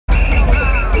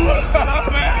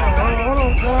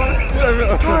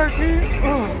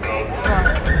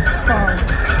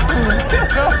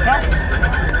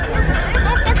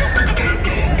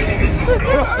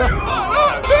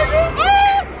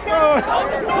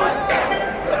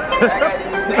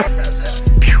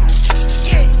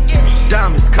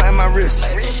Diamonds cutting my wrist.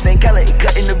 Same color, it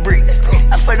cutting the brick.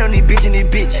 I fight on these bitch and these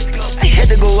bitch. I had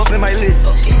to go up in my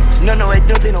list. No, I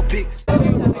don't take no pics.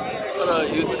 What up,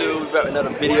 YouTube? We back with another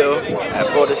video at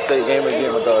Florida State game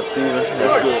again with Steven.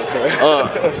 That's good.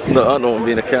 The other one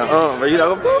being the count. But you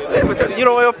know, you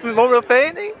don't want to pay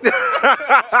anything?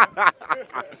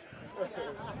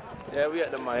 Yeah, we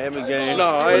at the Miami game. No,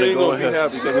 I ain't gonna be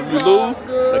happy because if we lose,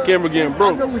 the camera getting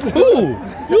broke. Who?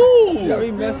 You!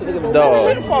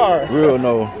 Dog. Real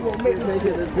no. But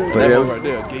yeah, right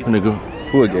there, nigga.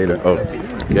 Who a Gator? Oh,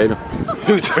 Gator.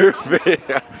 You turfing.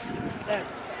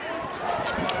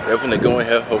 They're finna go in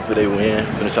here. Hopefully they win.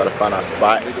 Finna try to find our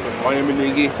spot. Miami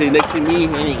nigga sit next to me.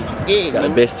 Got the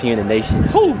best team in the nation.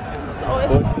 Who?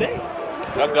 Florida State. I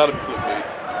gotta be clickbait.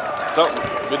 Something.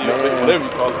 Video, whatever you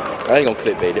call it. I ain't gonna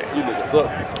clickbait it. You niggas suck.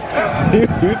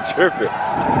 You tripping.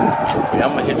 Yeah,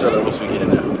 I'm gonna hit y'all once we get in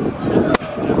there.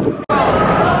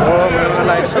 Oh man, I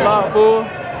like chill out, fool.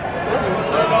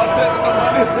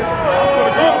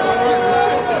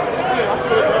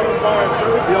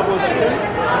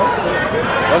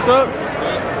 What's up?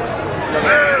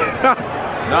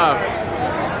 Nah.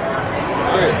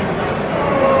 Shit.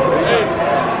 Hey.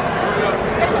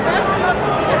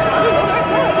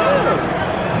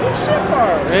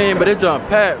 Hey, but it's jump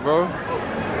packed, bro.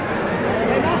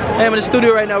 Hey, I'm in the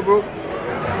studio right now, bro.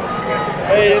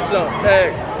 Hey, it's jump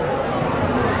packed.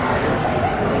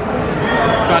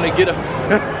 Trying to get a.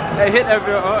 Hey, hit that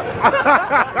girl, huh?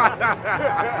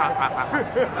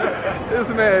 This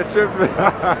man tripping.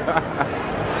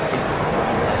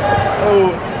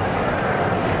 Oh.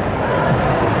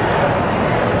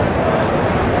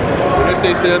 When they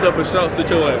say stand up and shout, sit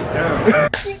your ass down.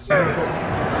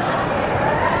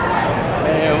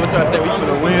 Man, what y'all think we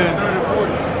gonna win?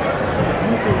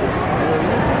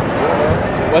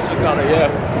 What's your color? Yeah.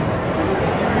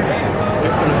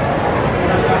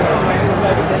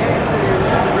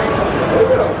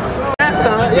 Last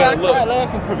time, yeah, I cried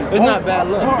last time. It's not bad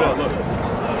luck. Bad luck.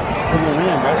 We're gonna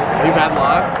win, bro. Are you bad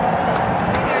luck?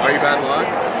 Are you bad luck?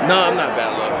 No, I'm not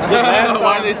bad luck.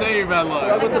 Why they say you're bad luck? I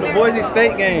went to the Boise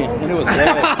State game and it was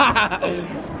bad.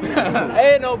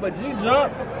 Hey, no, but you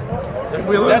jumped. If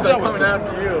we lose, I'm coming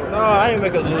after you. No, I ain't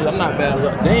make us lose. I'm not bad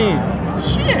luck. Damn.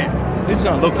 Shit. This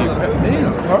jump look like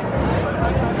damn.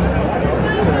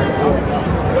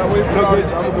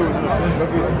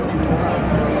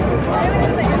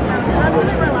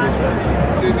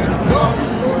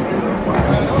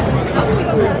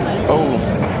 Oh.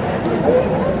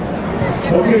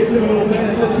 Okay, so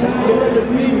that's the time to let the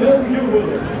team know you will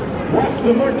watch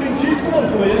the marching chiefs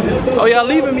closely and Oh, y'all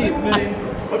leaving me.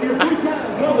 of your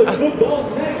two-time college football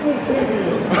national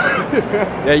champion.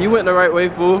 Yeah, you went the right way,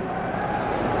 fool.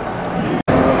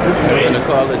 I'm gonna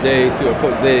call it a day, see what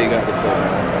Coach Day got to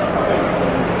say.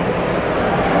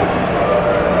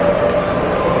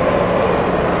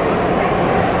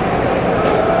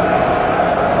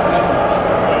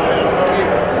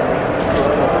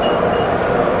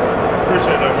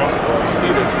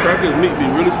 Crackers meat be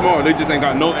really small, they just ain't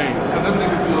got no aim.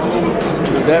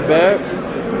 Is that bad?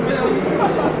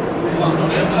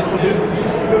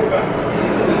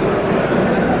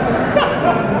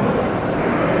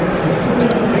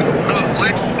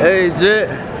 Hey, Jet.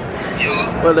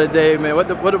 What a day, man. What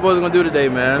the boys gonna do today,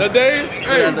 man? Today?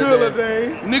 Hey, good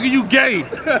day. Nigga, you gay.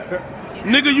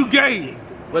 Nigga, you gay.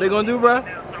 What they gonna do, bro?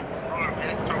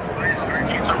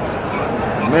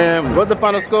 Man, what the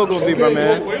final score gonna be, bro,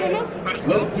 man?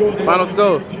 Final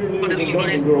score.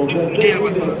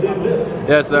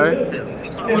 Yes, sir.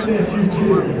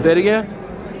 Say it again.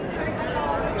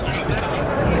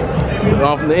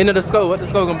 From the end of the score, what the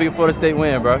score gonna be before the state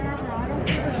win, bro?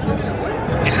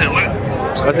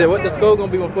 I said, what the score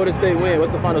gonna be before the state win?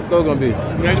 What's the final score gonna be?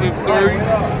 -30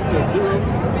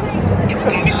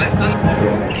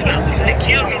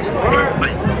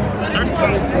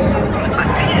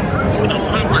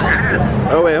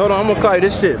 Oh wait, hold on, I'm gonna call you.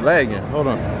 This shit lagging. Hold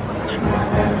on.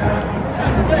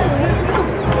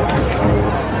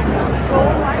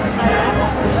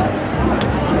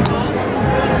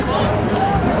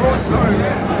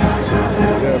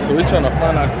 Yeah, so we're trying to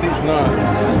find our seats now.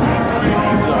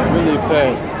 It's really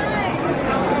packed.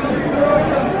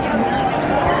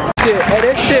 Shit, hey,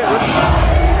 that shit.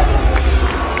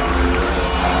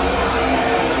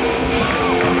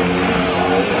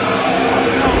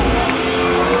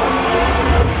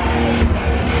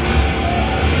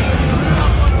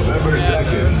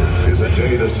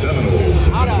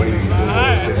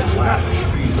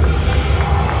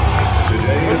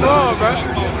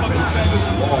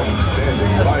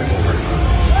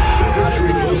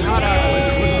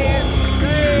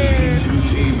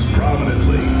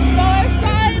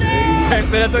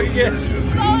 Say that again.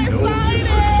 So excited!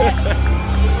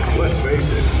 Let's face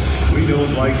it, we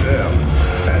don't like them,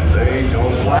 and they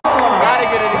don't like us. Gotta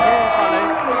get it again, Kale.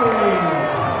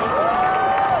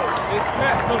 It's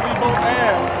Matt, but we both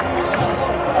ass.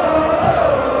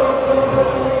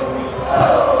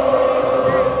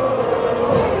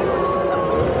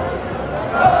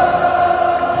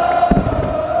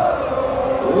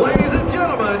 Ladies and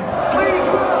gentlemen, please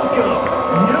welcome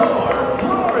your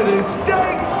Florida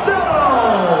State Seminoles.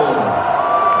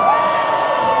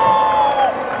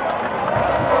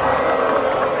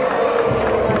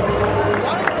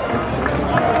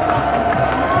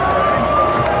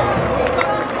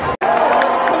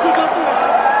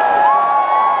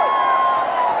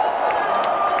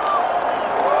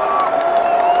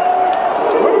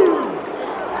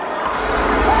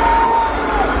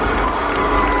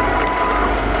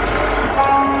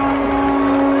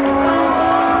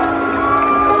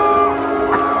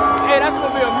 Hey, that's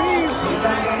gonna be a meme.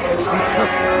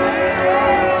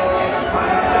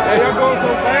 Hey, you're going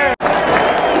so fast.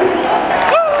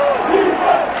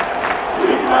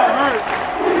 This might hurt.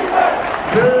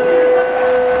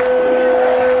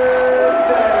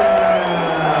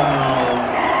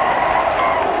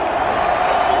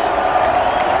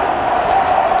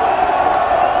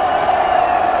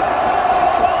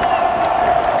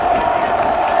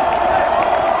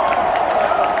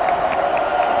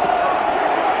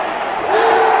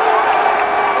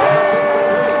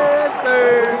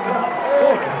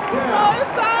 So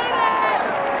excited!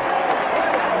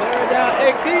 They're down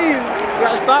 18. You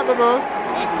gotta stop it, bro.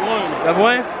 That's one. That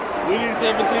one? We need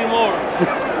 17 more.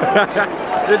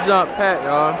 Good jump, Pat,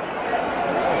 y'all.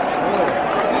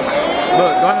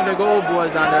 Look, one of the gold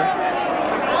boys down there.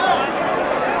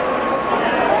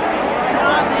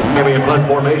 Miami in punt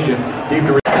formation, deep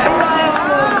to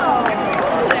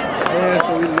Yeah,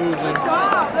 so we losing.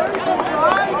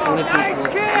 20 people.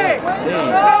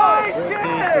 Damn.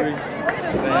 14-3.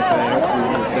 Same thing. Hopefully we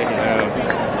win the second half.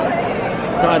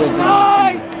 Try to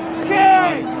nice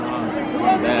kick.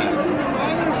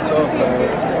 It's tough,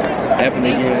 man. Happen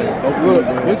again. Look,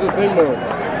 here's the thing though. I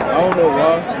don't know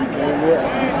why we came here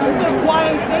after we said we did.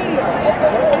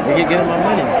 They can get my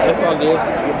money. That's all it is.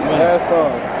 Last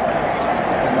time.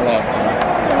 My last time.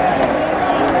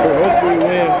 But hopefully we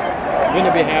win. When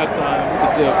it be halftime, we can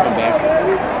still come back.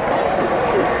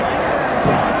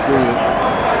 Shoot.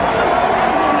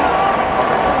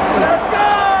 Let's go!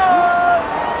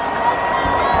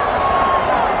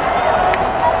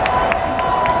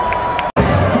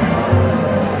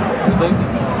 You think?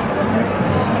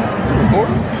 You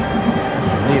recording?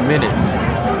 Need minutes.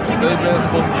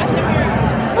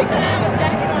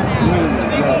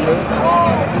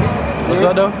 What's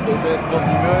up, though?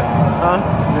 Huh?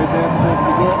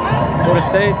 Florida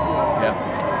State? Yeah.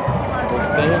 Florida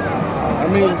State? I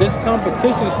mean, this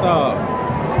competition style.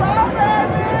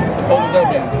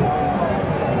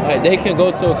 Like, they can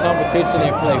go to a competition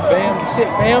and play fam. The shit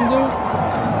fam do,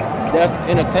 that's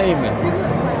entertainment.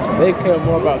 They care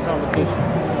more about competition.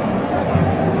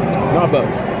 No, but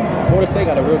Florida State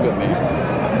got a real good man.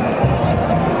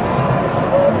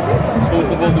 Who's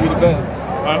supposed to be the best?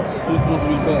 Huh? Who's supposed to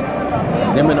be the best?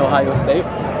 Them in Ohio State.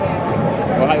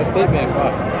 Ohio State man,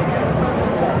 fuck.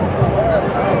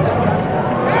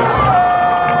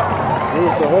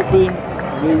 So hopefully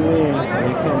we win and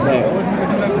we come back.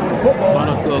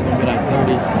 Final score gonna be like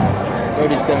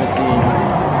 30-17.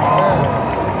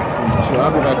 So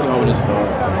I'll be back here when it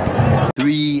starts.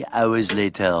 3 hours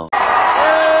later.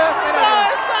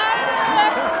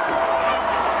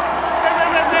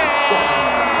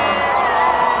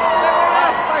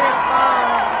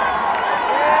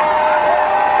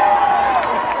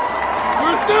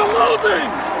 We're still losing!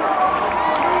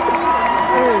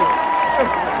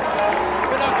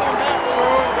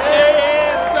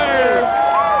 Yes, sir!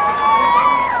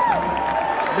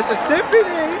 Mississippi!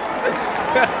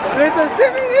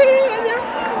 Mississippi!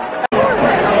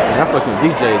 I'm fucking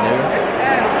DJ, nigga.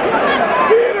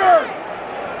 Peter!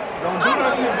 Don't do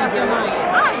that shit, I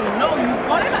didn't know you.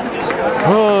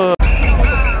 Oh.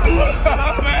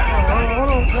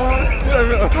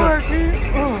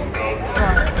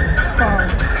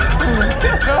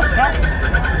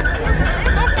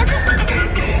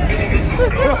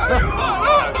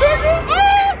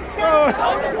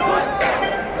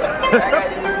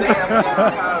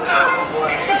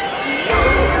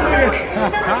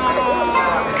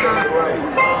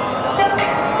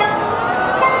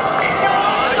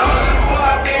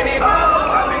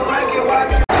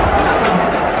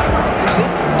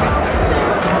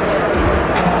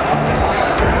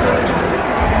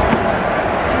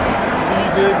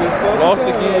 Lost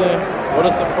again. What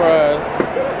a surprise.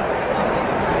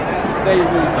 There you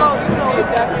lose. Oh, you know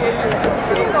exactly what you're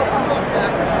doing.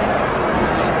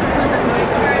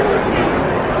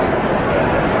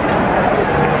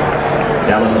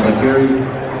 Dallas on the carry.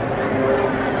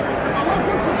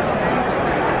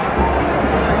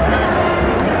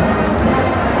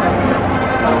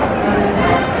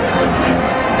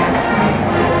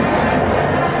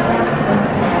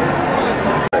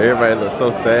 Everybody looks so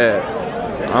sad.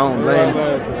 I don't blame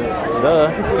them.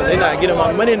 They not getting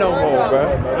my money no more, bro.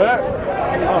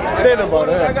 I'm standing by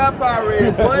that. I got power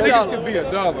in. Tickets could be $1.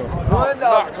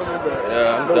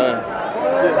 Yeah, I'm done.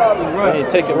 I ain't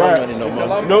taking my money no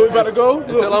more. No, we about to go?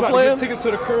 Until I'm playing? Tickets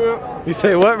to the crib. You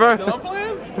say what, bro? Until I'm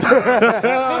playing?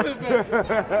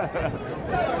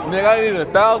 Nigga, I need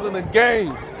 1,000 a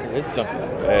game. This jump is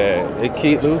bad. They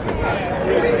keep losing.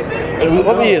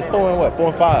 What we is 4 and what? 4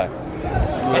 and 5.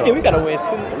 Hey, we gotta win 2.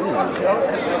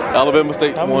 Alabama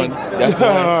State's one. That's one.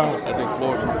 I think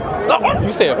Florida.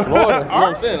 You said Florida? You know what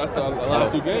I'm saying? That's the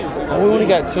last 2 games. Oh, we only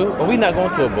got 2. Oh, we not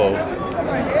going to a bowl.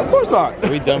 Of course not.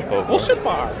 We done for. Well, shit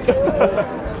fire.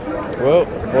 Well,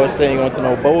 Florida State ain't going to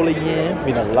no bowl again.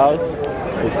 We done lost.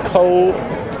 It's cold.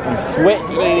 I'm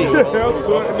sweating.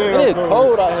 It is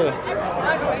cold out here.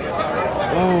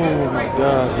 Oh my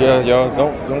gosh, yeah, y'all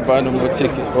don't buy no more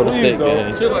tickets for the state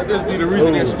game. Shit like this be the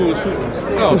reason that school shootings.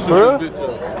 I'll shoot this bitch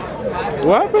up.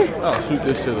 What happened? I'll shoot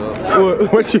this shit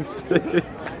up. What you say? This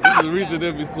is the reason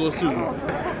there be school shootings.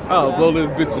 I'll blow this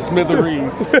bitch to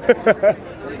smithereens.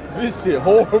 This shit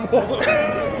horrible.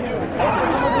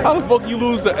 How the fuck you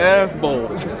lose the ass bowl?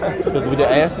 Because we the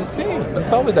asses team.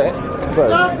 It's always that.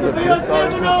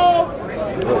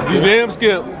 You damn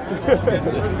skip.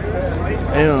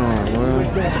 Damn, man.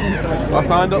 I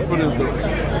signed up for this though.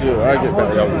 Sure, I get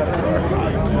back. Y'all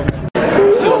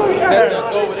that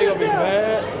junk over, they gonna be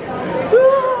mad.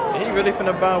 He really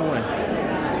finna buy one.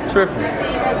 Tripping.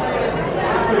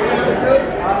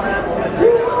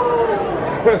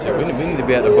 Shit, we need to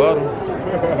be at the bottom.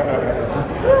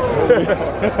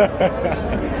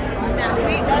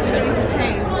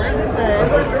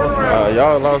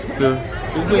 Y'all lost to.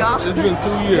 It's been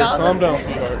 2 years. Calm down,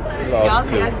 sweetheart. Lost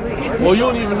to. Well, you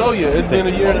don't even know yet. It's been a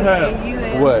year and a half.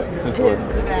 What? Since what?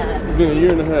 It's been a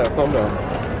year and a half. Calm down.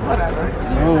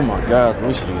 Oh my God,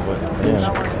 we should have went.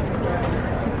 Yeah.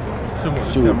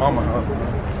 Shoot. Mama house.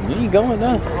 You ain't going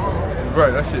now.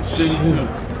 Right, that shit shitty too.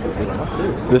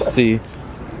 Let's see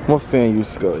what fan you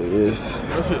score is.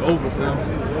 That shit over, Sam.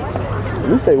 At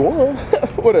least they won.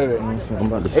 What are they? I'm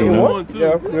about to see now. 8-1 too.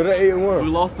 Yeah, they're 8-1. We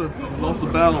lost the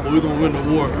battle, but we're gonna win the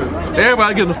war.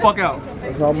 Everybody getting the fuck out.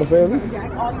 That's all my family.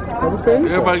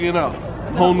 Everybody getting out.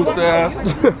 Whole new staff.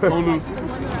 Whole new.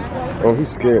 Oh, he's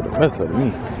scared to mess with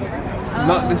me.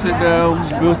 Knock this shit down.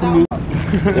 Build some new.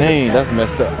 Dang, that's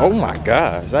messed up. Oh my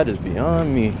gosh, that is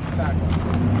beyond me.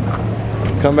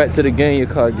 Come back to the game, your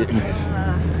car get messed.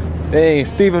 Dang,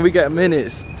 Steven, we got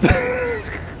minutes.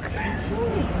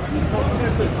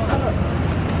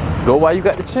 Go while you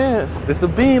got the chance. It's a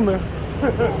beamer.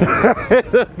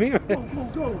 It's a beamer.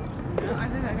 Go.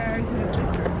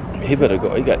 He better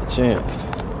go. He got the chance. I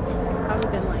would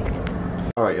have been like.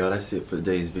 Alright, y'all, that's it for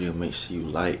today's video. Make sure you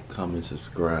like, comment,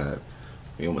 subscribe.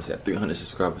 We almost at 300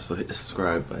 subscribers, so hit the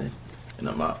subscribe button. And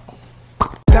I'm out.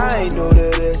 I ain't new to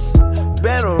this.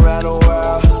 Been around a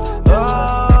while.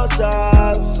 Oh, time.